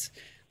 Lisa, it's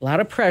a lot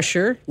of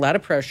pressure,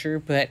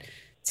 but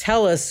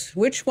tell us,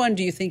 which one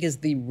do you think is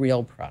the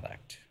real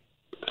product?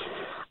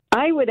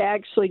 I would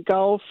actually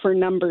go for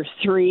number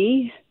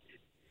 3,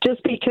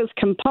 just because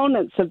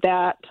components of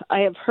that I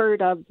have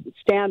heard of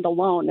stand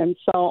alone. And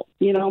so,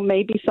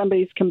 maybe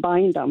somebody's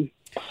combined them.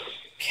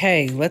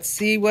 Okay, let's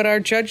see what our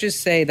judges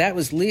say. That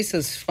was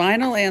Lisa's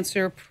final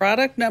answer.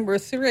 Product number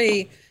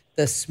 3,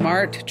 the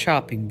smart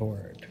chopping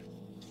board.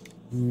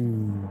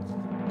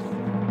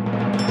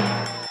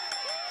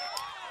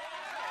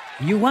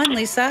 You won,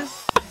 Lisa.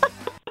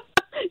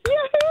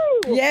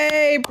 Yahoo!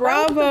 Yay,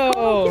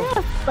 bravo.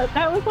 Yes, but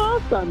that was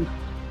awesome.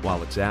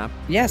 Wallet's app,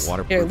 Yes,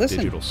 waterproof here, listen.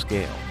 digital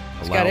scale,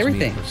 It's got allows me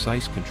everything.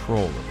 precise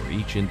control over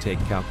each intake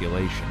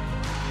calculation.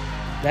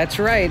 That's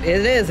right.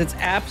 It is. It's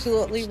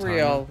absolutely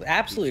real.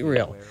 Absolutely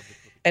real.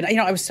 And,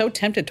 I was so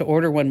tempted to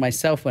order one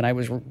myself when I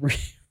was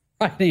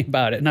writing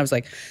about it. And I was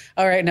like,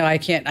 all right, no, I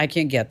can't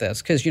get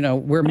this because,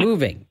 we're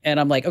moving. And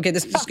I'm like, okay,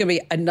 this is just going to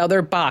be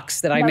another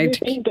box that I need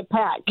to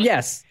pack.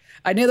 Yes.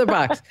 Another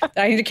box that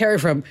I need to carry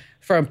from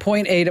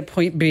point A to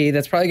point B.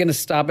 That's probably going to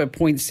stop at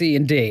point C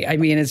and D. I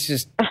mean, it's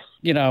just,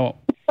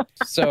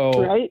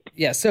 so. Right.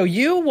 Yeah. So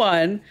you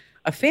won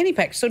a fanny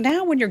pack. So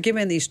now when you're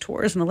giving these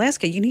tours in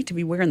Alaska, you need to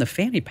be wearing the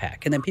fanny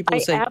pack. And then people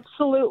will say, I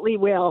absolutely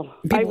will.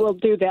 I will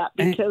do that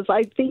because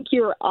I think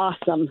you're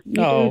awesome. You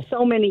do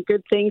so many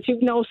good things. You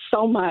know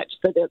so much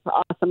that it's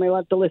awesome. I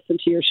love to listen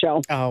to your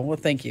show. Oh, well,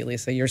 thank you,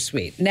 Lisa. You're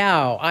sweet.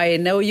 Now, I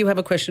know you have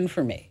a question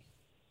for me.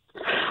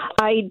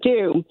 I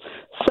do.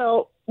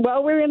 So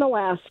while we're in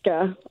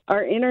Alaska,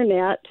 our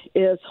internet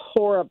is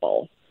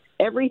horrible.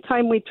 Every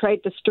time we try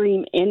to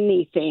stream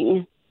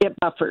anything, it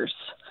buffers.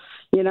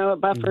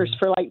 It buffers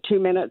for like 2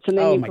 minutes, and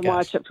then you can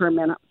watch it for a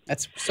minute.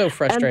 That's so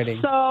frustrating.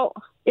 And so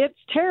it's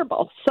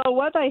terrible. So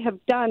what I have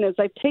done is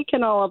I've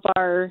taken all of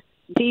our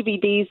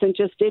DVDs and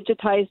just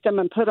digitized them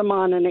and put them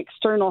on an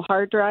external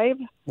hard drive.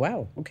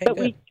 Wow. Okay, that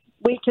good.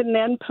 we can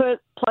then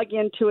plug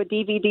into a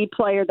DVD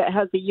player that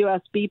has a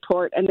USB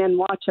port and then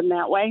watch them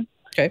that way.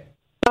 Okay.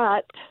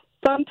 But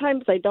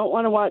sometimes I don't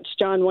want to watch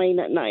John Wayne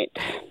at night.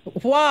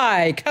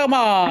 Why? Come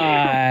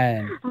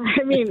on.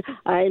 I mean,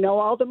 I know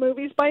all the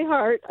movies by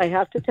heart, I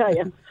have to tell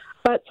you.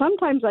 But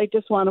sometimes I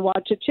just want to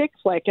watch a chick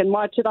flick and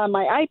watch it on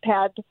my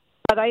iPad.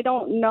 But I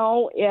don't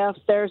know if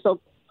there's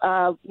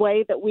a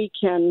way that we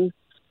can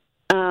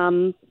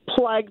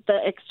plug the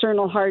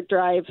external hard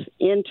drive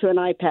into an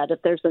iPad,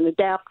 if there's an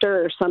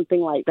adapter or something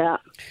like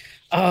that.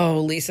 Oh,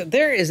 Lisa,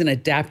 there is an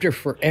adapter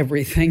for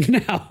everything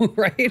now,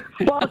 right?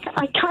 Well,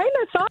 I kind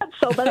of thought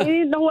so, but I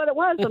didn't know what it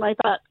was. And I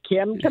thought,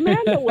 Kim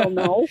Commando will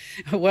know.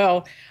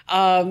 Well,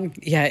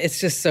 yeah, it's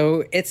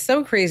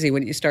so crazy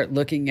when you start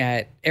looking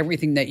at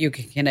everything that you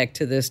can connect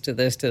to this, to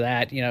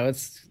that.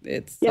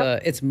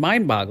 It's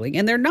mind-boggling,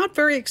 and they're not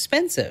very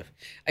expensive.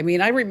 I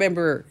mean, I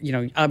remember,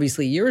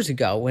 obviously years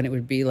ago when it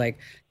would be like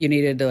you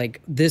needed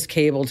this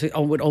cable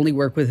would only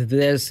work with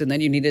this, and then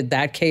you needed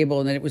that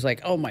cable, and then it was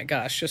like, oh my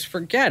gosh, just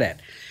forget it.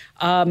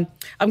 I'm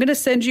going to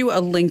send you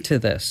a link to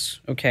this,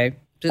 okay?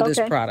 To this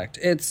product.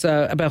 It's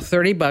about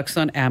 $30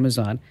 on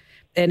Amazon.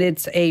 and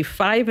it's a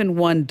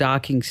 5-in-1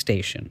 docking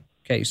station.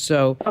 Okay,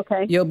 so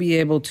you'll be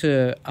able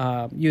to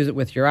use it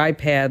with your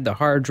iPad, the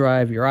hard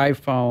drive, your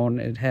iPhone.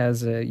 It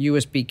has a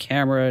USB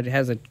camera.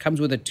 It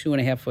comes with a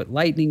 2.5-foot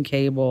lightning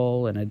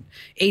cable and an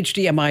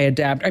HDMI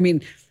adapter. I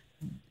mean,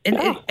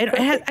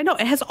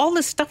 it has all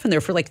this stuff in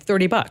there for like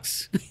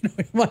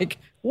 $30. Like,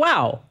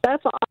 wow,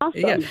 that's awesome.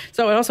 Yeah.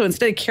 So also,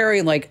 instead of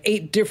carrying like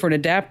 8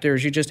 different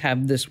adapters, you just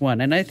have this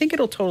one, and I think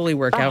it'll totally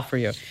work out for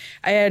you.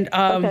 And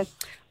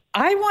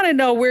I want to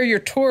know where your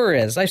tour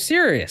is. I'm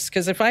serious,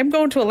 because if I'm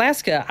going to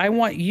Alaska, I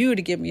want you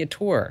to give me a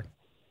tour.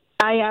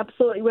 I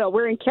absolutely will.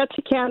 We're in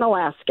Ketchikan,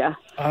 Alaska.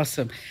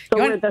 Awesome. So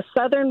we're the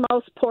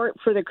southernmost port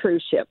for the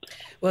cruise ships.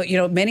 Well,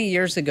 many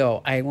years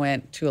ago, I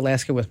went to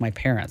Alaska with my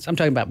parents. I'm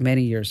talking about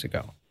many years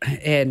ago.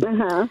 And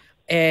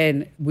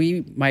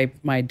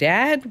my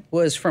dad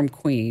was from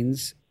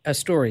Queens,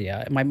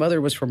 Astoria, and my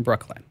mother was from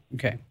Brooklyn.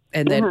 Okay.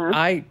 And then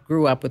I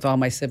grew up with all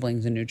my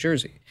siblings in New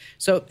Jersey.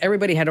 So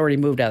everybody had already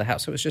moved out of the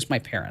house. So it was just my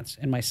parents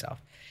and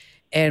myself.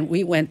 And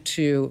we went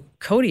to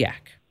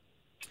Kodiak.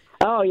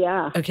 Oh,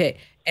 yeah. Okay.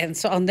 And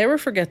so I'll never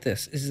forget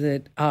this, is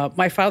that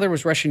my father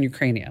was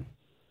Russian-Ukrainian.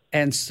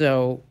 And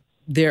so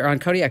there on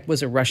Kodiak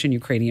was a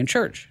Russian-Ukrainian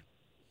church.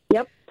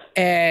 Yep.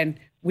 And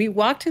we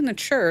walked in the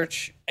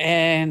church,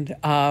 and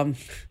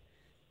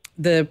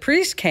the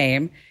priest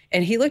came,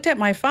 and he looked at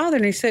my father,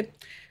 and he said,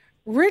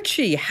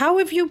 "Richie, how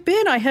have you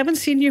been? I haven't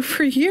seen you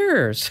for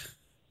years."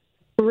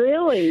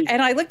 Really?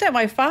 And I looked at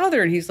my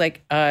father, and he's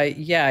like,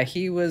 yeah,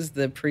 he was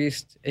the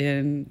priest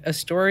in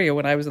Astoria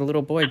when I was a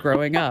little boy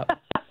growing up.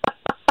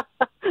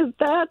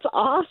 That's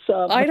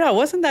awesome. I know.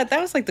 Wasn't that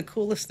was like the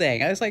coolest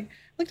thing? I was like,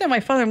 looked at my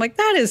father, I'm like,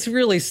 that is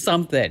really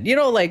something.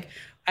 Like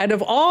out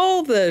of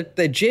all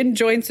the gin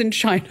joints in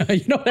China,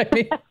 you know what I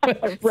mean?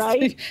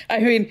 Right. I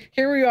mean,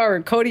 here we are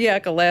in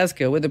Kodiak,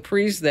 Alaska, with a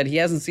priest that he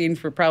hasn't seen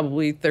for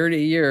probably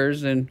 30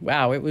 years. And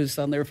wow,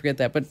 I'll never forget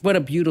that. But what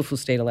a beautiful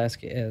state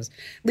Alaska is.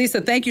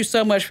 Lisa, thank you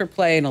so much for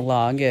playing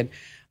along. And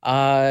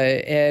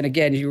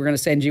again, you were going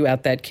to send you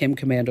out that Kim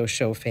Komando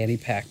Show fanny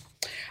pack.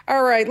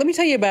 All right, let me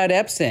tell you about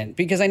Epson,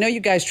 because I know you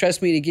guys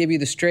trust me to give you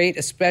the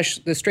straight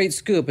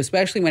scoop,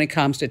 especially when it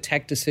comes to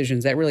tech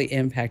decisions that really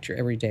impact your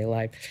everyday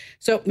life.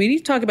 So we need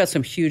to talk about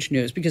some huge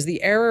news, because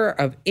the era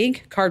of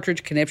ink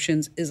cartridge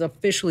conniptions is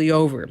officially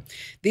over.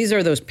 These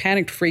are those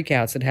panicked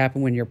freakouts that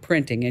happen when you're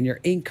printing and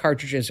your ink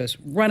cartridges just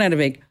run out of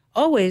ink,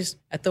 always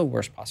at the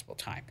worst possible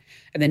time.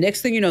 And the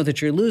next thing you know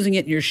that you're losing it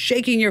and you're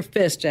shaking your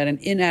fist at an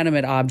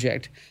inanimate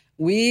object.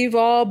 We've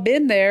all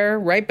been there,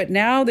 right? But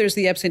now there's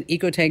the Epson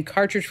EcoTank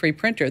cartridge-free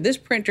printer. This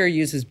printer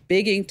uses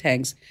big ink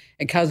tanks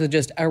and comes with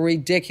just a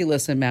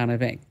ridiculous amount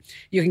of ink.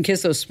 You can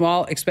kiss those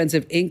small,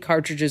 expensive ink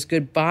cartridges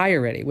goodbye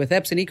already. With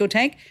Epson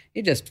EcoTank,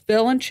 you just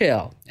fill and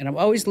chill. And I'm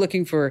always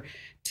looking for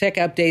tech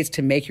updates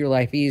to make your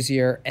life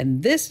easier.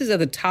 And this is at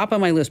the top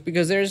of my list,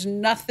 because there's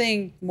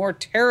nothing more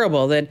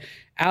terrible than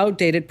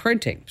outdated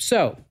printing.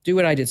 So do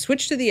what I did.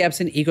 Switch to the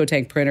Epson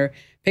EcoTank printer.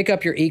 Pick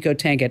up your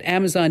EcoTank at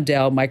Amazon,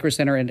 Dell, Micro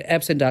Center, and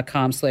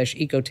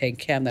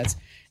Epson.com/EcoTankChem. That's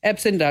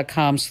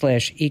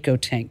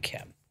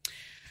Epson.com/EcoTankChem.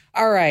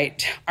 All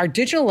right. Our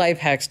digital life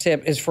hacks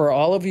tip is for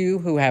all of you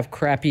who have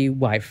crappy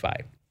Wi-Fi.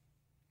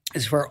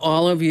 It's for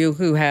all of you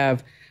who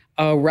have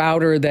a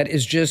router that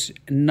is just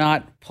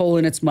not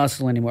pulling its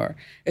muscle anymore.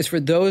 It's for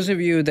those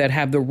of you that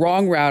have the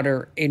wrong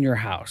router in your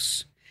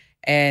house.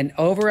 And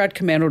over at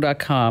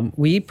Komando.com,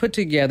 we put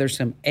together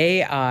some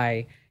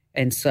AI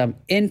and some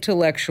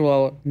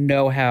intellectual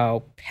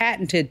know-how,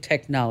 patented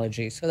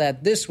technology, so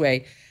that this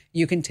way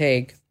you can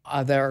take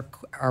our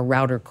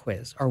router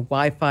quiz, our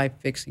Wi-Fi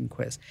fixing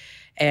quiz.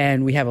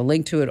 And we have a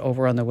link to it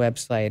over on the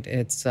website.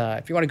 It's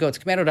if you want to go, it's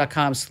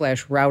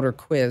Komando.com/router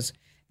quiz. And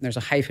there's a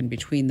hyphen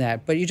between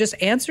that. But you just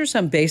answer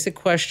some basic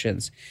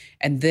questions.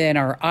 And then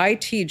our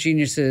IT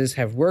geniuses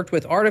have worked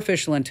with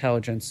artificial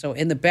intelligence. So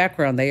in the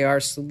background, they are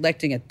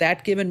selecting at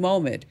that given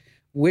moment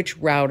which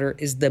router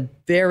is the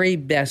very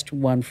best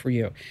one for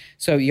you.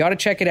 So you ought to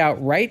check it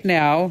out right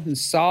now and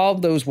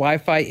solve those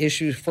Wi-Fi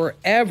issues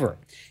forever.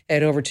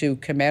 Head over to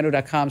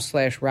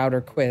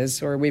Komando.com/router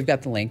quiz, or we've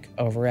got the link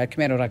over at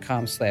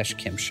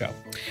Komando.com/Kim Show.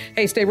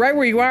 Hey, stay right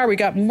where you are. We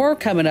got more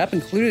coming up,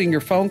 including your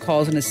phone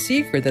calls and a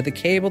secret that the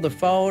cable, the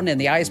phone, and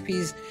the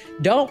ISPs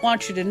don't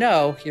want you to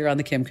know here on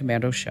the Kim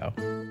Komando Show.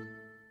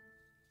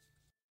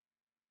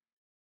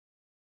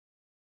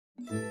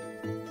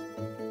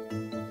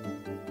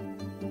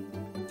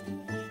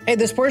 Hey,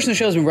 this portion of the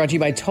show has been brought to you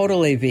by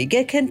Total AV.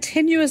 Get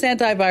continuous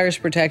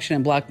antivirus protection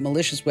and block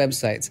malicious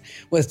websites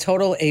with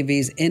Total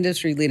AV's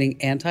industry-leading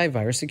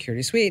antivirus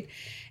security suite.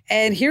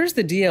 And here's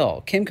the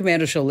deal. Kim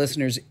Komando Show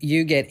listeners,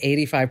 you get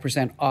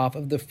 85% off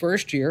of the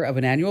first year of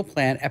an annual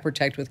plan at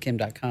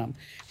protectwithkim.com.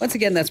 Once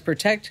again, that's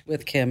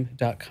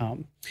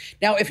protectwithkim.com.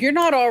 Now, if you're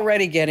not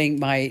already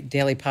getting my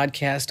daily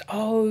podcast,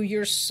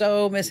 you're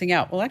so missing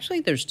out. Well,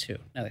 actually, there's two,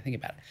 now that I think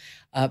about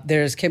it.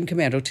 There's Kim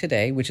Komando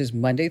Today, which is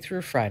Monday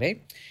through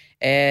Friday.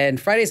 And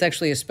Friday is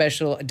actually a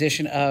special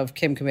edition of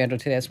Kim Komando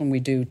Today. That's when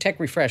we do Tech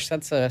Refresh.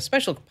 That's a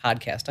special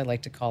podcast, I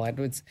like to call it.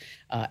 It's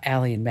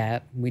Allie and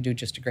Matt. We do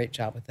just a great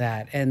job with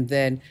that. And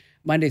then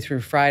Monday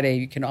through Friday.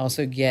 You can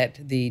also get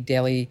the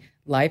Daily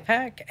Life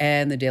Hack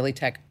and the Daily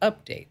Tech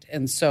Update.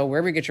 And so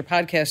wherever you get your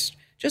podcast,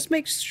 just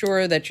make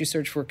sure that you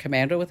search for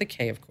Komando with a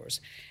K, of course.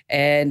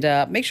 And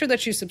make sure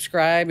that you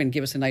subscribe and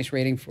give us a nice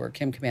rating for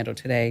Kim Komando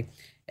Today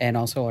and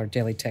also our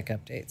Daily Tech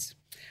Updates.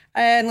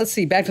 And let's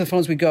see, back to the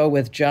phones we go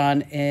with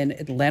John in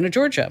Atlanta,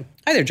 Georgia.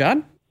 Hi there,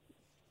 John.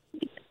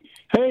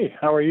 Hey,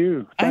 how are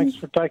you? Thanks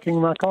for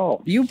taking my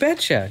call. You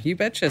betcha. You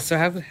betcha. So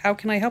how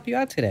can I help you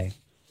out today?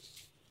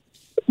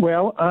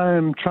 Well,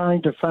 I'm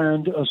trying to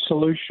find a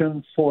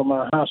solution for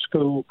my high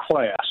school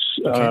class.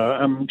 Okay.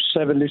 I'm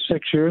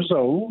 76 years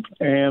old,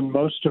 and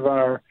most of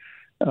our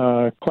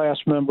class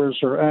members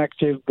are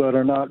active but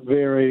are not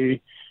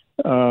very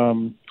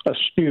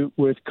astute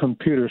with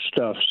computer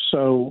stuff.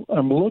 So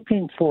I'm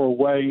looking for a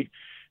way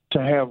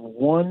to have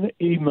one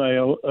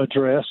email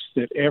address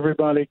that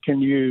everybody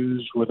can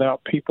use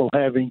without people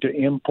having to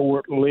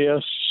import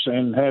lists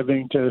and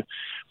having to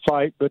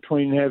fight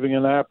between having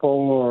an Apple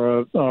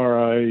or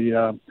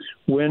a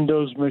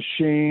Windows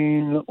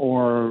machine,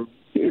 or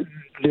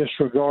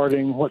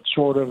disregarding what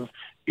sort of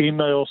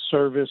email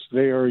service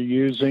they are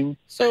using.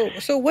 So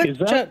what is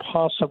that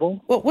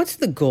possible? Well, what's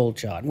the goal,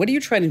 John? What are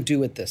you trying to do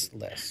with this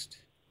list?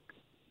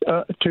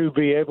 To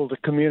be able to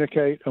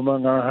communicate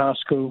among our high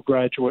school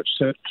graduates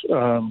that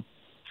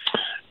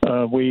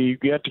we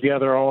get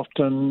together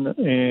often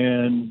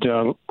and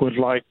would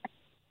like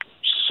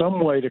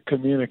some way to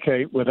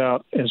communicate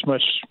without as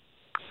much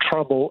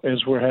trouble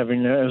as we're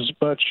having, as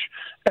much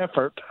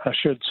effort, I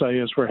should say,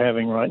 as we're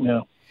having right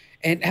now.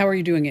 And how are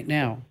you doing it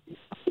now?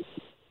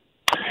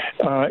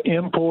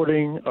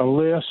 Importing a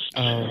list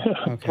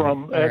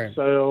from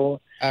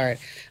Excel. All right.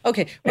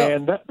 Okay. Well,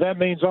 and that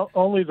means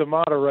only the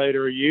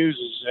moderator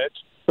uses it,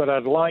 but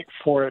I'd like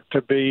for it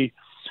to be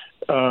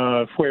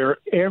where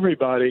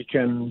everybody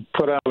can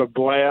put out a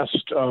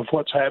blast of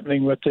what's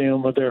happening with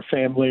them, with their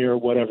family, or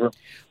whatever.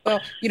 Well,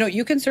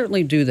 you can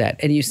certainly do that,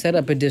 and you set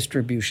up a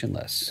distribution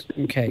list,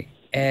 okay?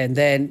 And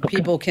then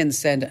people can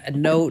send a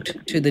note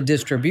to the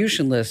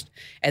distribution list,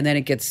 and then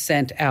it gets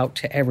sent out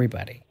to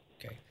everybody,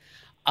 okay?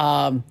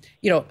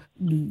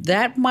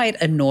 That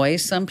might annoy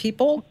some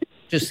people,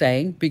 just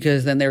saying,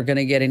 because then they're going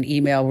to get an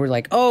email where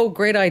like, oh,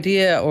 great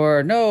idea,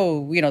 or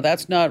no,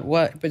 that's not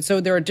what. But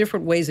so there are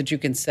different ways that you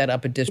can set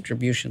up a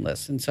distribution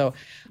list. And so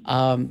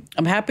I'm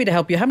happy to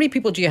help you. How many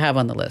people do you have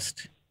on the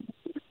list?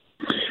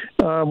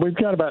 We've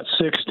got about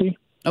 60.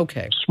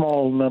 Okay.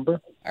 Small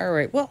number. All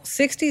right. Well,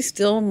 60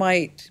 still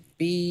might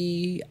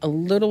be a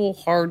little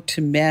hard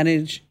to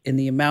manage in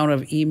the amount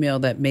of email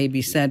that may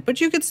be sent,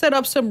 but you could set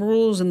up some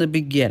rules in the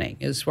beginning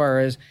as far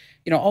as,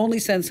 only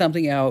send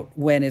something out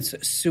when it's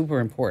super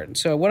important.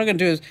 So what I'm going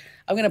to do is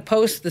I'm going to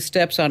post the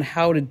steps on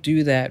how to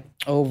do that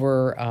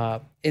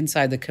over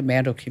inside the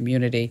Komando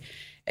community.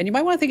 And you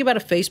might want to think about a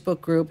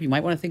Facebook group. You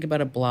might want to think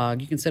about a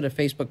blog. You can set a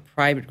Facebook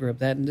private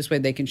group. And this way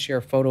they can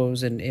share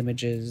photos and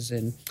images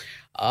and,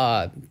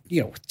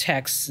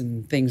 texts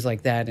and things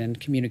like that and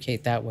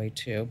communicate that way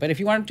too. But if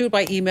you want to do it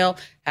by email,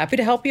 happy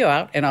to help you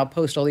out. And I'll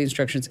post all the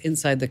instructions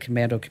inside the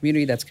Komando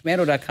community. That's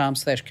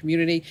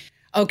komando.com/community.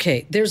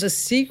 Okay, there's a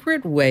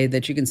secret way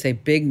that you can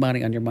save big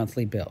money on your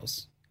monthly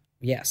bills.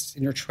 Yes,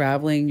 and you're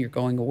traveling, you're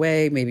going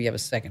away, maybe you have a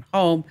second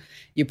home.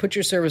 You put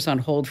your service on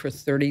hold for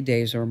 30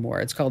 days or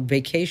more. It's called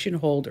vacation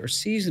hold or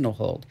seasonal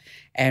hold.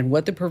 And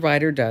what the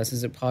provider does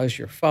is it pauses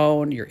your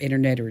phone, your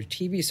internet, or your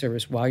TV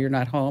service while you're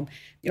not home.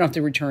 You don't have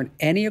to return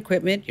any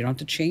equipment. You don't have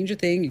to change a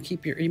thing. You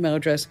keep your email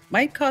address.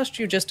 Might cost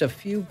you just a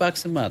few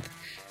bucks a month,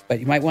 but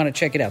you might want to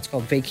check it out. It's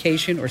called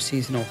Vacation or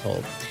Seasonal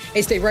Hold.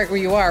 Hey, stay right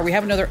where you are. We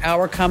have another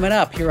hour coming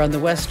up here on the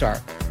Westar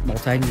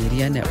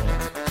Multimedia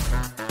Network.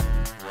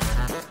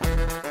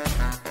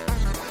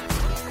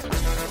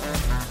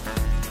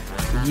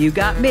 You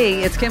got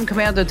me. It's Kim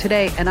Komando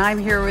Today, and I'm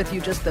here with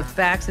you, just the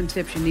facts and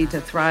tips you need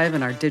to thrive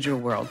in our digital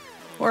world.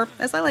 Or,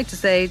 as I like to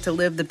say, to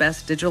live the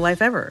best digital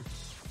life ever.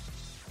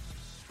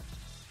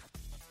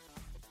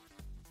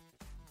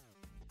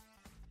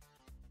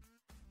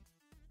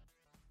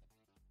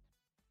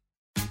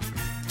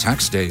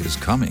 Tax day is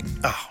coming.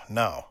 Oh,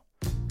 no.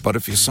 But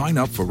if you sign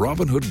up for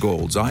Robinhood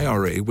Gold's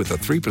IRA with a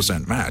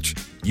 3% match,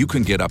 you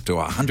can get up to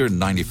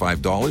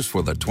 $195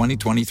 for the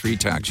 2023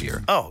 tax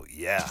year. Oh,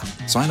 yeah.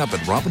 Sign up at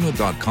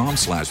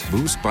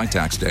Robinhood.com/boost by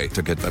tax day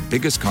to get the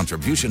biggest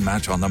contribution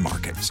match on the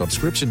market.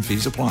 Subscription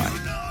fees apply.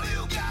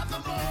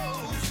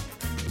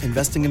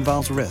 Investing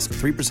involves risk.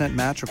 3%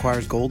 match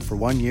requires gold for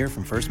 1 year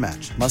from first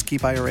match. Must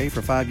keep IRA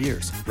for 5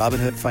 years.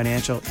 Robinhood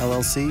Financial,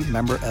 LLC,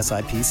 member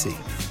SIPC.